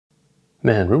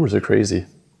Man, rumors are crazy.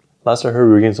 Last I heard,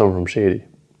 we were getting something from Shady.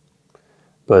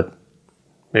 But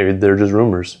maybe they're just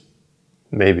rumors.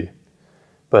 Maybe.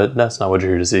 But that's not what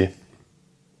you're here to see.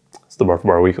 It's the Bar for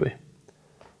Bar Weekly.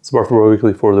 It's the Bar for Bar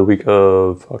Weekly for the week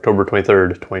of October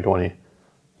 23rd, 2020.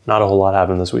 Not a whole lot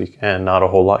happened this week, and not a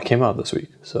whole lot came out this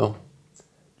week. So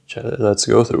let's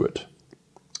go through it.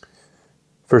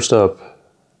 First up,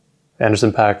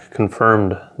 Anderson .Paak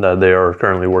confirmed that they are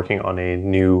currently working on a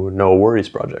new No Worries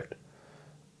project.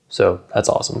 So that's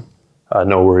awesome.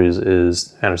 No Worries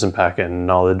is Anderson .Paak and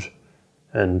Knowledge.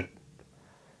 And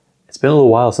it's been a little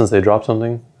while since they dropped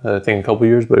something, I think a couple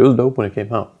years, but it was dope when it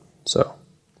came out. So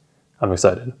I'm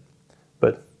excited.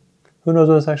 But who knows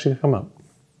when it's actually going to come out.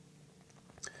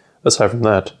 Aside from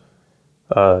that,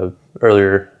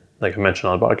 earlier, like I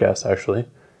mentioned on the podcast actually,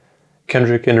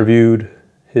 Kendrick interviewed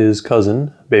his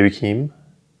cousin, Baby Keem,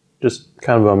 just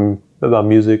kind of about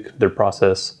music, their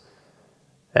process,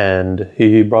 and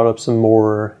he brought up some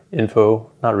more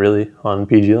info, not really, on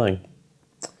pgLang.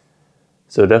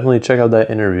 So definitely check out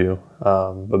that interview,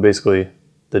 but basically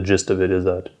the gist of it is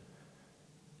that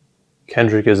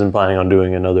Kendrick isn't planning on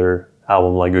doing another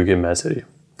album like Good Kid, Mad City.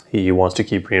 He wants to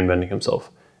keep reinventing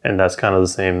himself, and that's kind of the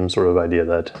same sort of idea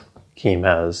that Keem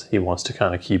has. He wants to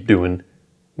kind of keep doing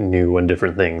new and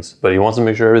different things, but he wants to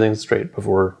make sure everything's straight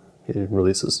before he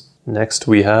releases. Next,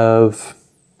 we have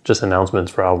just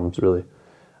announcements for albums, really.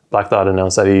 Black Thought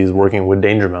announced that he's working with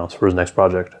Danger Mouse for his next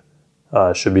project.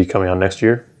 Should be coming out next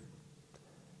year,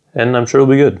 and I'm sure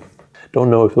it'll be good. Don't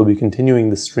know if he'll be continuing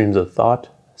the Streams of Thought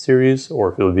series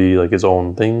or if it'll be like his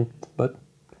own thing, but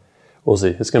we'll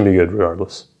see. It's gonna be good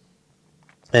regardless.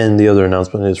 And the other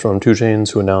announcement is from 2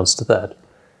 Chainz, who announced that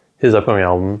his upcoming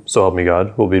album, So Help Me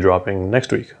God, will be dropping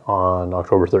next week on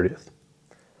October 30th.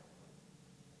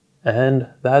 And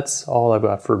that's all I've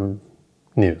got for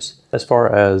news. As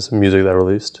far as music that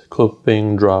released,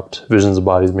 Clipping dropped Visions of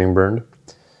Bodies Being Burned.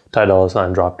 Ty Dolla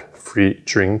 $ign dropped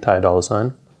featuring Ty Dolla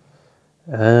 $ign.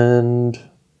 And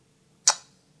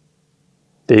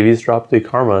Davies dropped the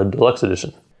Karma Deluxe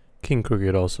Edition. King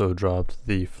Crooked also dropped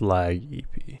the Flag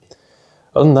EP.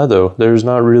 Other than that though, there's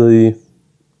not really...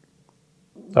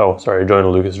 Oh, sorry, Joyner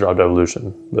Lucas dropped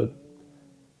Evolution, but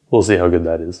we'll see how good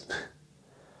that is.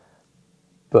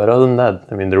 But other than that,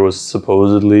 I mean, there was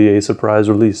supposedly a surprise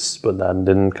release, but that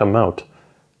didn't come out.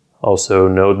 Also,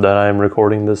 note that I'm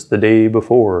recording this the day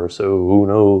before, so who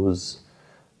knows?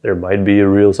 There might be a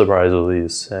real surprise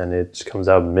release, and it comes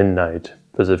out midnight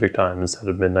Pacific time instead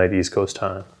of midnight East Coast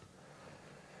time.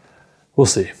 We'll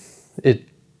see.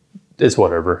 It's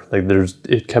whatever. Like,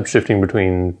 it kept shifting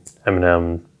between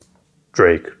Eminem,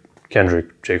 Drake,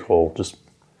 Kendrick, J. Cole, just,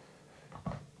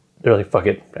 they're like, fuck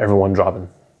it, everyone dropping.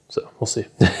 So, we'll see.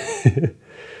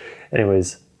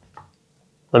 Anyways,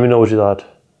 let me know what you thought.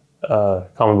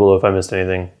 Comment below if I missed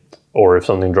anything, or if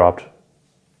something dropped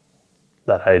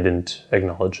that I didn't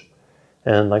acknowledge.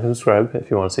 And like and subscribe if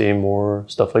you want to see more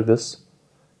stuff like this.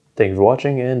 Thank you for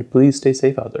watching, and please stay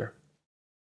safe out there.